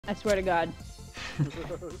I swear to God.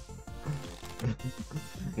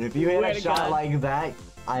 If you hit a shot like that,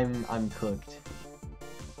 I'm cooked.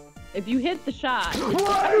 If you hit the shot.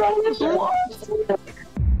 What?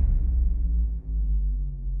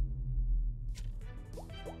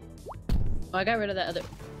 Oh, I got rid of that other.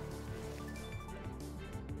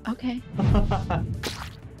 Okay.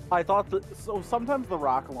 I thought that, so sometimes the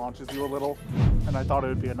rock launches you a little, and I thought it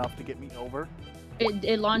would be enough to get me over.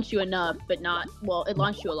 It launched you enough, but not, well, it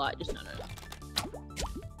launched you a lot, just not enough.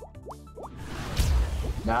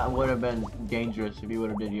 That would have been dangerous if you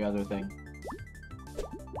would have did the other thing.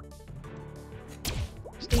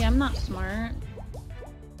 See, I'm not smart.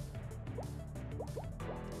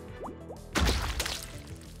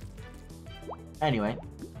 Anyway.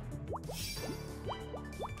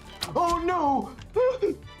 Oh no!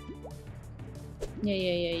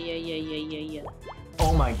 Yeah.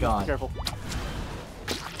 Oh my god. Careful.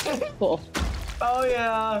 Cool. Oh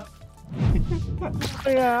yeah!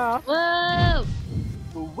 Yeah. Whoa!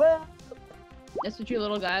 Well. That's what your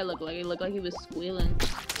little guy looked like. He looked like he was squealing.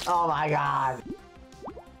 Oh my god!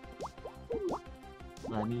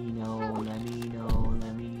 Let me know, let me know,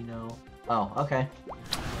 let me know. Oh, okay.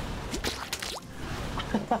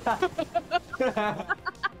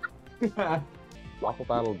 Bopl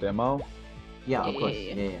Battle demo? Yeah, of course.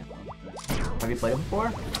 Yeah. Have you played it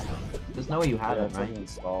before? There's no way you haven't, right?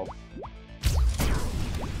 Installed.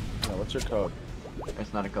 Yeah, what's your code?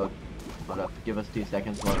 It's not a code. Hold up, give us 2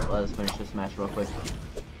 seconds. Let us finish this match real quick.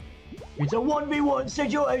 It's a 1v1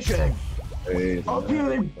 situation! Hey, Up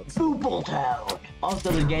here in Bopl Town!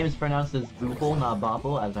 Also, the game is pronounced as Bopl, not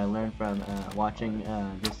Bopl, as I learned from watching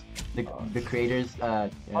the creators' how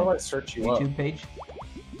do I search you YouTube up? page.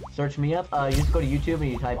 Search me up. You just go to YouTube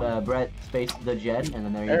and you type Brett space TheJet, and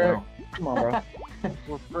then there you Eric, go. come on,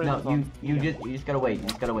 bro. No, you just gotta wait. You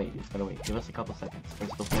just gotta wait. Give us a couple seconds. We're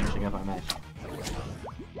still finishing up our match.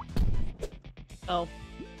 Oh.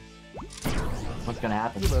 What's gonna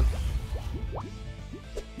happen?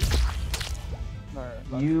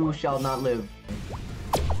 No, You shall not live.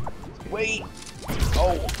 Wait!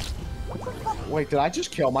 Oh! Wait, did I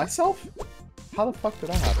just kill myself? How the fuck did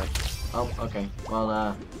that happen? Oh, okay. Well,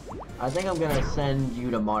 I think I'm gonna send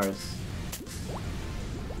you to Mars.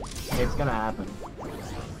 It's gonna happen.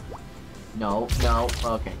 No,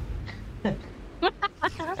 okay.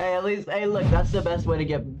 Hey, at least, hey, look, that's the best way to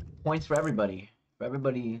get points for everybody. For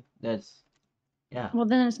everybody that's, yeah. Well,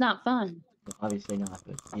 then it's not fun. Obviously not,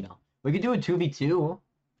 but, you know. We could do a 2v2.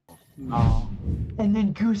 no. And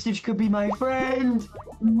then Goosage could be my friend!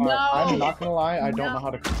 No! I'm not gonna lie, I don't know how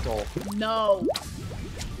to control. No!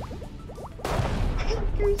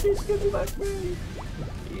 Goosage could be my friend!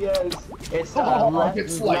 Yes! It's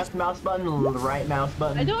it's left mouse button, right mouse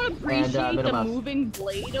button. I don't appreciate middle the mouse. moving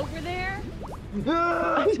blade over there.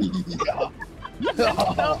 Yeah. That's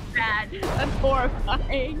so bad. That's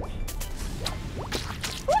horrifying.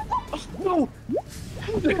 No!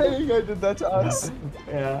 Dang, I did that to us.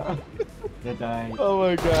 Yeah. They're dying. Oh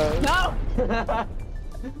my god. No!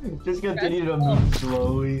 Just continue to move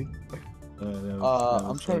slowly.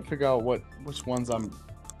 I'm trying to figure out which ones I'm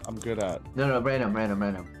good at. No,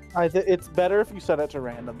 random. It's better if you set it to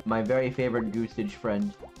random. My very favorite Goosage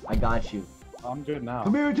friend. I got you. I'm good now.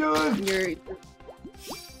 Come here, Dylan!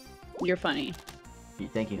 You're funny.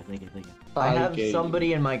 Thank you. I have Okay.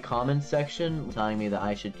 somebody in my comments section telling me that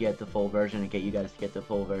I should get the full version and get you guys to get the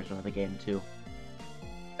full version of the game too.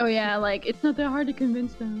 Oh yeah, like, it's not that hard to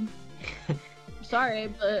convince them. Sorry,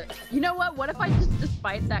 but you know what? What if I just,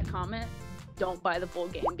 despite that comment, don't buy the full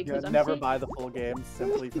game because I'm never sick? buy the full game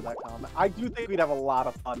simply for that comment. I do think we'd have a lot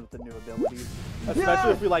of fun with the new abilities,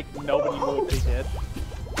 especially if we nobody knew what they did.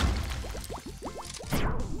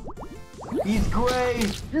 He's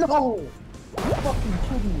great! No! You fucking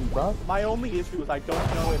kidding me, bro? My only issue is I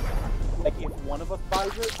don't know if one of us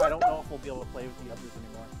buys it, I don't know if we'll be able to play with the others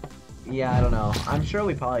anymore. Yeah, I don't know. I'm sure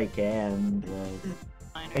we probably can, but...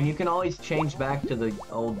 And you can always change back to the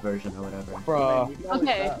old version or whatever. Bruh.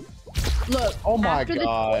 Okay. Look. Oh my after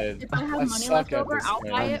god. If I have I money suck left at over, this I'll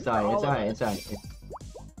game. buy I'm it for sorry, all it's of alright, us. it's alright.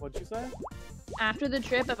 What'd you say? After the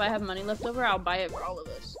trip, if I have money left over, I'll buy it for all of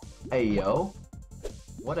us. Hey, yo.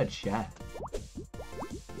 What a chat.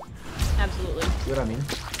 Absolutely. See what I mean?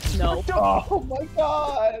 No. Oh my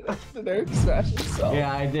god! Did Eric smash himself?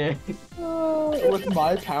 Yeah, I did. With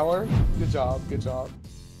my power? Good job.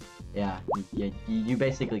 Yeah, you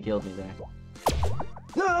basically killed me there.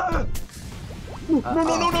 No!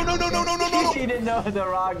 No! She didn't know the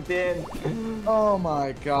rock did. Oh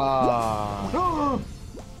my god. No!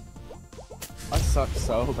 I suck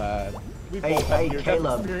so bad. We Hey, both have hey, near-death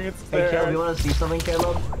Caleb. experience Hey, there. Caleb, you want to see something,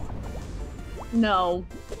 Caleb? No.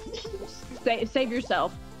 Save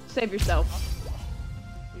yourself. Save yourself.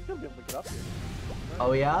 He's gonna be able to get up here.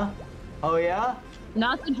 Oh yeah? Oh yeah?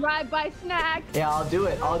 Not the drive-by snack. Yeah, I'll do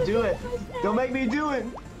it. I'll do it. Don't make me do it.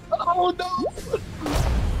 Oh no!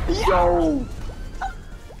 Yo!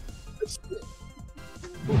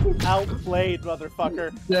 Outplayed,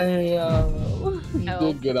 motherfucker. Damn. You Oh.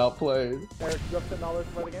 did get outplayed. Eric, you have $10 to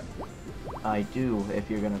buy the game? I do, if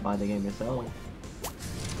you're gonna buy the game yourself.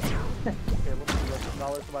 Okay, let's do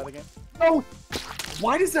 $10 to buy the game. No!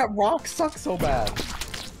 Why does that rock suck so bad?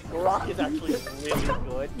 The rock is actually really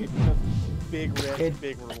good. It's just big risk,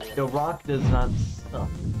 big reward. The rock does not suck.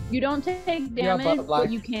 You don't take Yeah, damage, but, but like,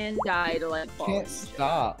 you can die to like fall. Can't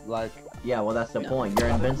stop. Like, Yeah, well that's the point. You're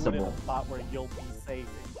In invincible. a spot where you'll be safe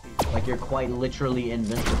in case. Like you're quite literally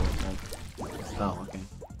invincible. Like, oh, okay.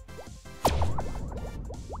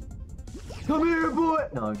 Come here, boy!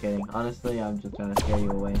 No, I'm kidding. Honestly, I'm just trying to scare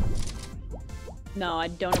you away. No, I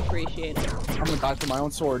don't appreciate it. I'm gonna die for my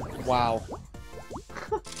own sword. Wow.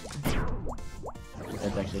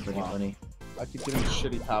 That's actually pretty funny. I keep getting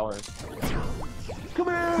shitty powers. Come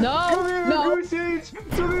here! No, Come here, no. Goosage!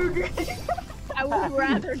 Come here, Goosage! I would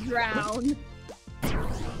rather drown.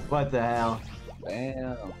 What the hell?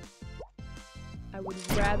 Damn. I would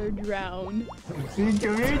rather drown. Come here,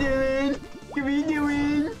 Dylan! Come here,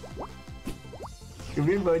 Dylan! Come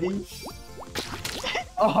here, buddy.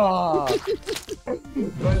 Oh,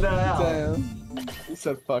 What the hell? damn. He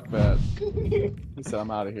said fuck that. He said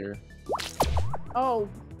I'm out of here. Oh.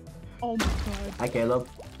 Oh my god. Hi, Caleb.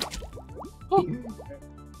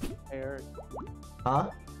 Eric. Huh?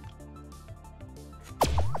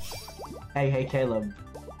 Hey, Caleb.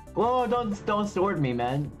 Whoa, don't sword me,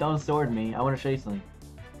 man. Don't sword me. I want to show you something.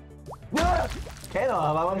 No! Caleb,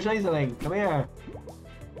 I want to show you something. Come here.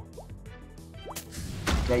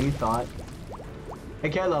 Yeah, you thought. Hey,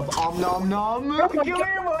 Caleb. Nom nom. Come here,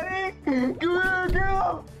 buddy. Come here,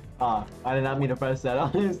 Caleb. Ah, I did not mean to press that,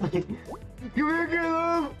 honestly. Come here,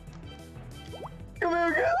 Caleb. Come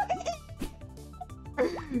here,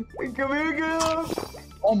 Caleb. Come here, Caleb.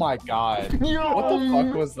 Oh my god. What the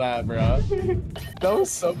fuck was that, bro? That was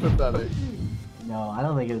so pathetic. No, I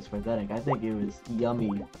don't think it was pathetic. I think it was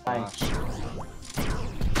yummy. Gosh.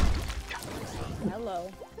 Hello.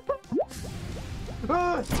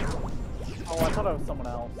 Ah! Oh, I thought it was someone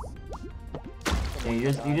else. Yeah,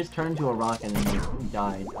 you just turned into a rock and then like,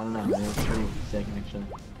 died. I don't know. It was pretty sick, actually.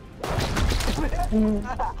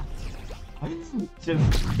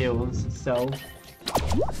 Just kills. So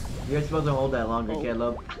you're supposed to hold that longer,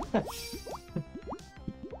 Caleb.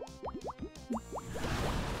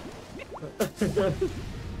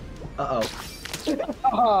 Uh-oh.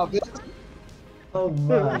 Oh, bitch. Oh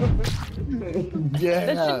my.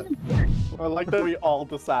 Yeah. I like that we all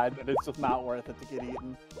decide that it's just not worth it to get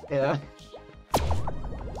eaten. Yeah.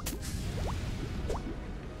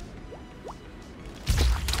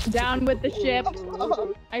 Down with the ship.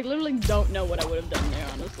 I literally don't know what I would have done there,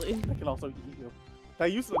 honestly. I can also eat you.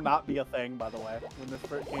 That used to not be a thing, by the way,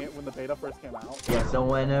 when the beta first came out. Yeah, so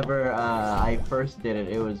whenever I first did it,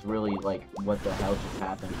 it was really like, what the hell just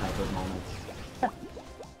happened type of moments.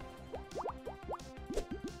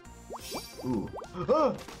 Ooh.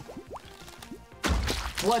 Ah!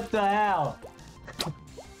 What the hell?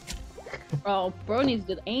 Oh, bro needs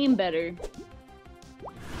to aim better.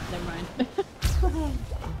 Never mind.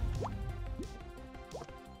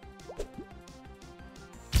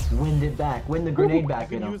 Wind it back. Wind the grenade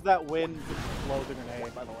back You in can him. use that wind to blow the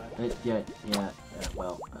grenade, by the way. Yeah,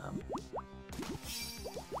 well,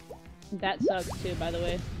 That sucks too, by the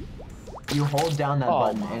way. you hold down that Oh,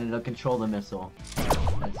 button my. and it'll control the missile.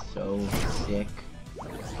 That's so sick.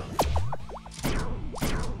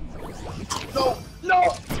 No! No!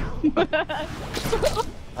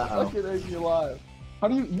 Uh-oh. Fucking egg you alive. How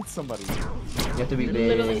do you eat somebody? You have to be You big.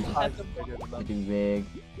 literally You just I'm have to... bigger than have them. to be big.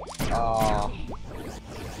 Ah.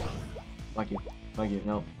 Fuck you. Fuck you.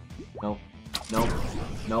 Nope. Nope. Nope.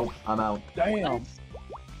 Nope. I'm out. Damn.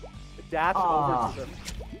 Dash Ah. over to the...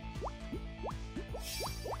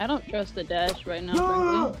 I don't trust the dash right now,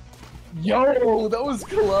 frankly. Yo, that was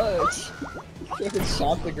clutch. Fucking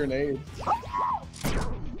shot the grenade.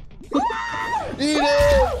 Eat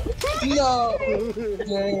it! No!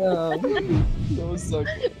 Damn. That was so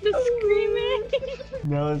good. The screaming!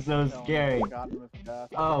 That was so scary. Forgotten with dash.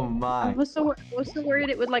 Oh I my. was so worried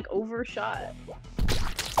it would like overshot.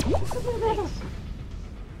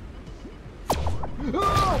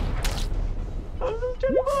 Ah! I'm just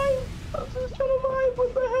trying to mine! I'm just trying to mine! What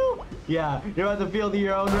the hell? Yeah, you're about to feel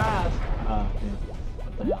your own wrath.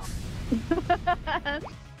 Yeah.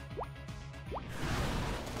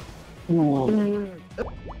 What the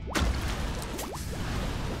hell?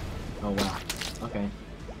 Oh wow. Okay.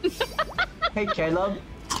 Hey Caleb.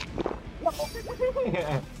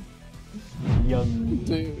 Yummy.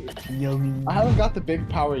 Dude. Yummy. I haven't got the big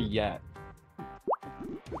power yet.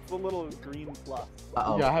 It's the little green fluff.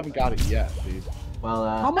 Uh-oh. Yeah, I haven't got it yet, dude. Well,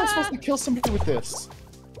 How am I supposed to kill somebody with this?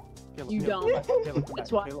 Caleb, You Caleb, don't. Caleb, come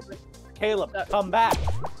That's back. why. Caleb, come back.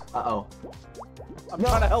 uh-oh. I'm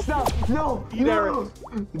trying to help Stop! you. No! Eat Eric.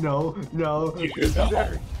 No! No!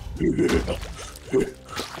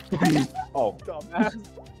 Oh, Dumbass.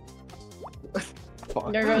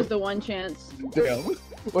 fuck. There goes the one chance. Damn.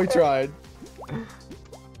 We tried.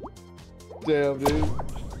 Damn, dude.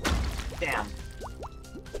 Damn.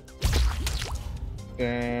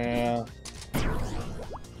 Damn.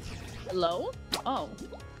 Hello? Oh.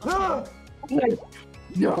 Ah!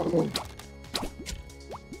 No.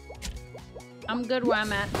 I'm good where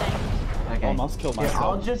I'm at, thanks. Okay. Almost killed Here, myself.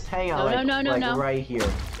 I'll just hang out No, like no. right here.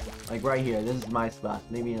 Like right here. This is my spot.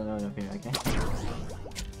 Maybe I'll up here, okay?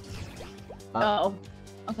 Oh.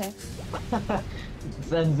 Okay.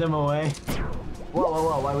 Sends him away.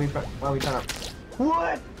 Whoa. Why are we trying to...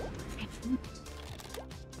 What?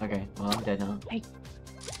 Okay, well, I'm dead now. Hey.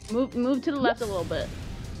 Move to the left a little bit.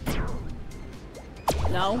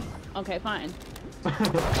 No? Okay, fine.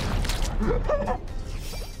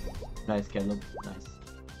 Nice, Caleb. Nice.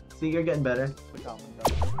 See, you're getting better.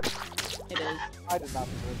 It is. I did not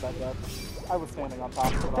deserve that death. I was standing on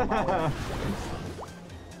top of it on my way.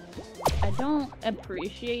 I don't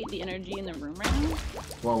appreciate the energy in the room right now.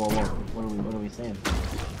 Whoa. What are we saying?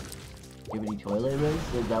 Give me toilet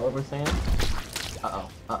riz? Is that what we're saying?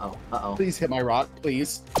 Uh-oh. Please hit my rock,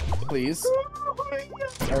 please. Please.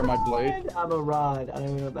 Or my blade. I'm a rod. I don't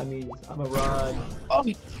even know what that means. I'm a rod. Oh,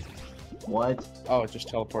 What? oh, it just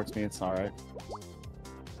teleports me. It's alright.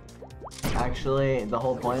 Actually, the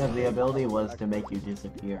whole point of the ability was to make you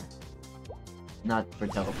disappear. Not for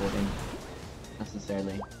teleporting,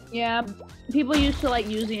 necessarily. Yeah, people used to like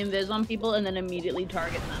use the invis on people and then immediately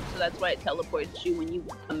target them, so that's why it teleports you when you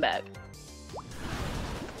come back.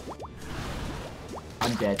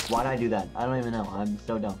 I'm dead. Why'd I do that? I don't even know. I'm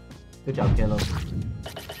so dumb. Good job, Caleb.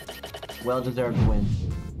 Well deserved win.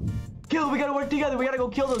 Caleb, we gotta work together. We gotta go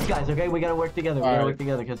kill those guys, okay? We gotta work together. We gotta work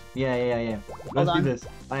together, cause yeah. Let's do on. this.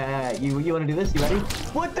 You wanna do this? You ready?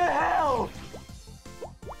 What the hell?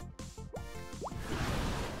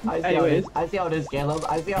 I see how it is, Caleb.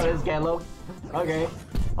 I see how it is, Caleb. Okay.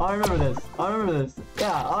 I'll remember this.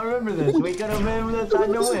 Yeah, I'll remember this. We could have been the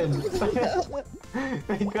time to win.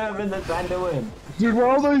 We could have been the time to win. Dude, where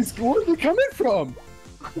are they coming from?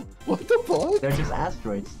 What the fuck? They're just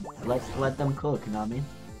asteroids. Let them cook, you know what I mean?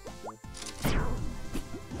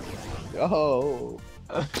 Oh.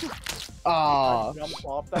 Ah. Jump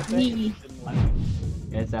off that thing. Me. Didn't let me.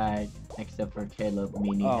 It's alright. Except for Caleb,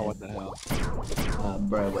 meanie. Oh, what the hell?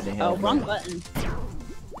 Bro, what the hell? Oh, wrong button.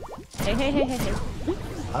 Hey.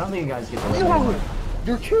 I don't think you guys get the No,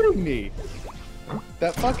 you're kidding me.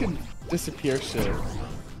 That fucking disappear shit.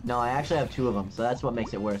 No, I actually have 2 of them, so that's what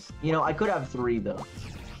makes it worse. You know, I could have 3 though.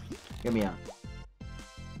 Hear me out.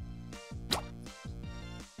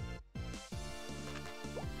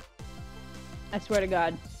 I swear to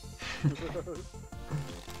God.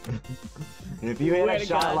 If you hit Swear a to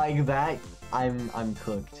shot God. like that, I'm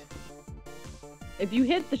cooked. If you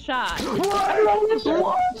hit the shot,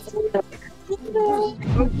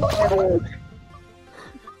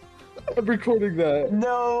 I'm recording that.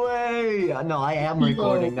 No way! No, I am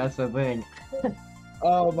recording, that's the thing.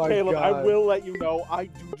 Oh my Caleb, god. I will let you know I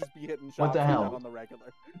do just be hitting shots What the like hell? that on the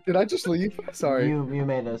regular. Did I just leave? Sorry. You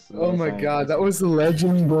made us. Oh my sorry. god, that was the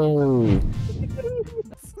legend, bro.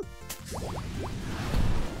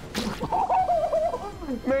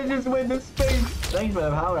 Man just went to space! Thanks for the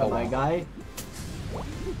power up, my guy.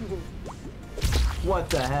 What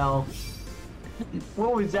the hell?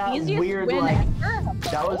 What was that easiest weird win like? ever.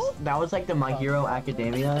 That was like the My Hero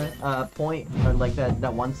Academia point, or like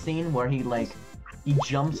that one scene where he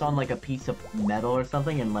jumps on like a piece of metal or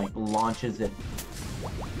something and like launches it.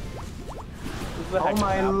 Oh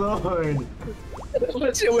my lord!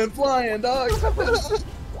 That shit went flying, dog.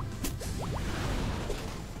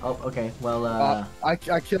 Oh, okay. Well, I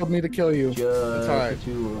killed me to kill you. just alright. the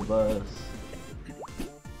 2 of us.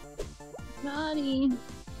 Naughty.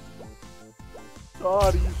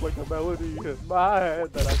 Shawty's like a melody in my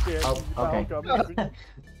head that I can't Oh, okay. okay.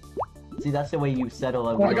 See, that's the way you settle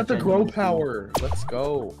a Oh, I real got the genuine grow feud. power. Let's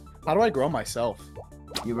go. How do I grow myself?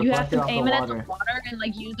 You You have reflect it to off aim the it at water. the water and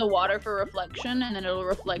like use the water for reflection, and then it'll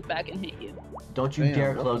reflect back and hit you. Don't you Damn,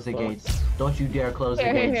 dare what close the the fuck? gates. Don't you dare close the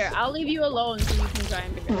Here, gates. I'll leave you alone so you can try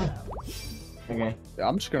and figure it out. Okay. Yeah,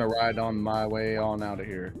 I'm just gonna ride on my way on out of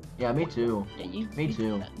here. Yeah, me too. Yeah, you Me you too.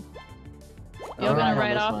 do that. You're gonna ride on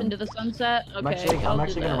ride this off one. into the sunset? Okay, I'm I'll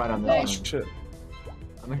actually do gonna that. ride on Oh this one. shit.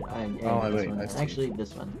 Oh, wait, one. I see. Actually,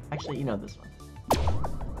 this one. Actually, you know this one.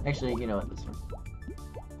 Actually, you know what, this one.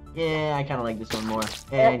 Yeah, I kind of like this one more.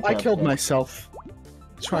 And I killed myself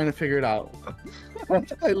trying to figure it out.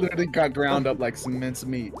 I literally got ground up like some minced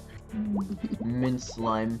meat. Mint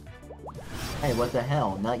slime. Hey, what the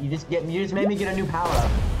hell? Now you just made me get a new power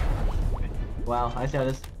up. Wow, I see how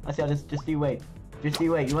this. Just you wait.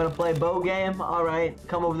 You wanna play bow game? All right,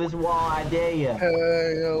 come over this wall. I dare ya.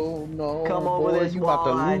 Hell no. Come over boy, this you wall.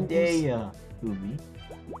 have to I lose. dare ya. Who, me?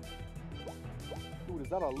 Dude, is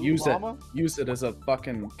that a Use it. llama? Use it as a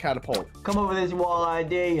fucking catapult. Come over this wall. I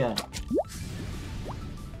dare ya.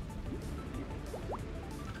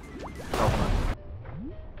 Oh,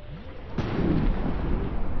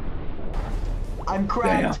 I'm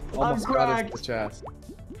cracked. I'm Almost got cracked. his bitch ass.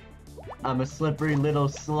 I'm a slippery little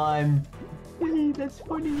slime. Hey, that's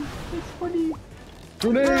funny.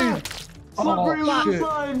 Grenade! Ah! Slippery little shit.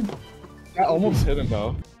 slime. That almost hit him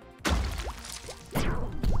though.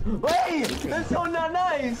 Wait, that's so not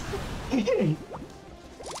nice.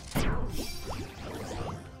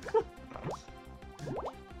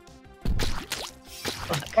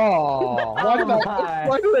 Oh, why did my.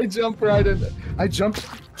 why did I jump right in? I jumped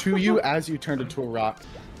to you as you turned into a rock.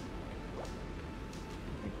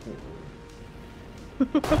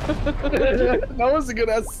 That was a good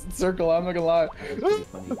ass circle, I'm not gonna lie.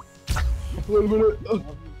 Funny. Wait a minute.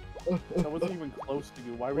 That wasn't even close to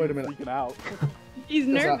you. Why were Wait you a minute. freaking out? He's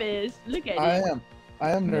nervous. Look at it.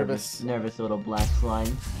 I am nervous. Nervous little black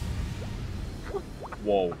slime.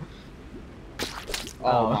 Whoa. Oh.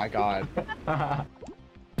 Oh my god.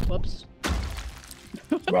 Whoops.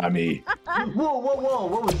 Try me. Whoa,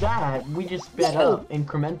 what was that? We just sped Whoa. up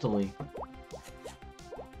incrementally.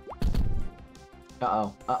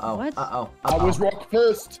 Uh-oh. What? I was rock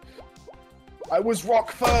first. I was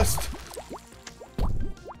rock first.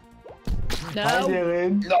 Hi, No.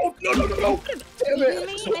 Dylan. No. Damn Me,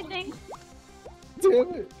 it. I think.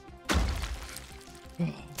 Damn it. Oh,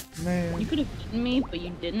 You man. could have eaten me, but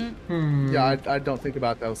you didn't. Yeah, I don't think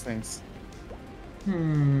about those things.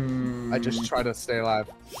 I just try to stay alive.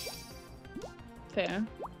 Fair.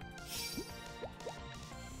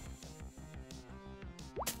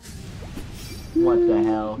 What the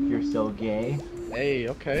hell? You're so gay. Hey,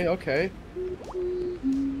 okay.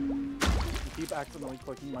 You keep accidentally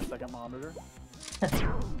clicking my second monitor. I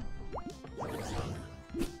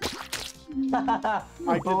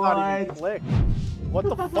did not even click. What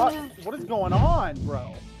the fuck? What is going on,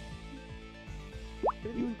 bro? I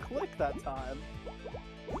didn't even click that time.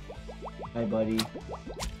 Hi, buddy.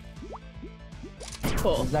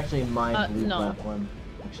 Cool. This is actually my blue no. platform.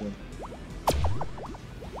 Actually.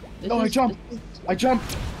 This No, I is- jumped. I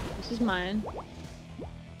jumped. This is mine.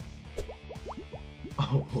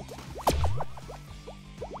 Oh.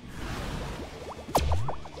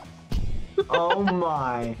 Oh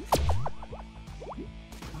my.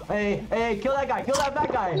 Hey, kill that guy, kill that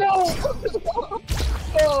fat guy. No.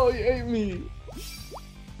 Oh, he ate me.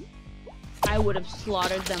 I would have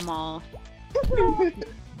slaughtered them all.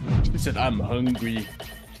 She said, I'm hungry.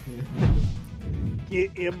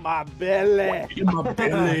 Get in my belly. In my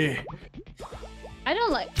belly. I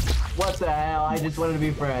don't like. What the hell? I just wanted to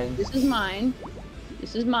be friends. This is mine.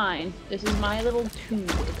 This is mine. This is my little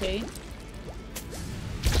tube, okay?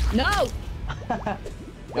 No!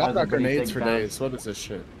 Y'all was a got pretty grenades sick for bounce. days. What is this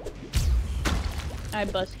shit? I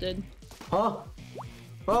busted. Huh?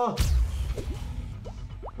 Oh.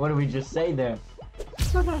 What did we just say there?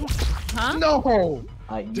 Huh? No.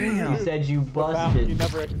 You said you The bounce, busted. you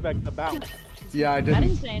never expect the bounce. Yeah, I I didn't.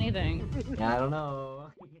 didn't say anything. Yeah, I don't know.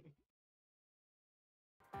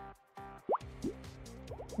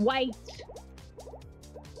 White.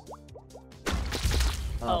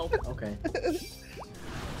 Oh. Okay.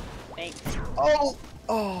 Thanks. Oh.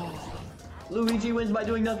 Luigi wins by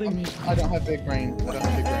doing nothing. I don't have big brain.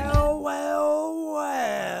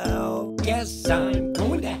 Well, guess I'm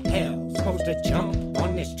going to hell. Supposed to jump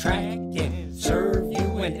on this track and serve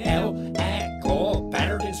you an L. Act all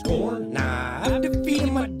battered and scorned. Nah, I've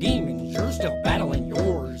defeated my demons. You're still battling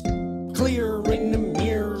yours. Clearing the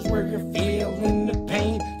mirrors where you're feeling the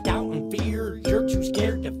pain. Doubt and fear, you're too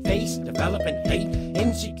scared to face. Developing hate,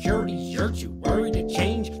 insecure.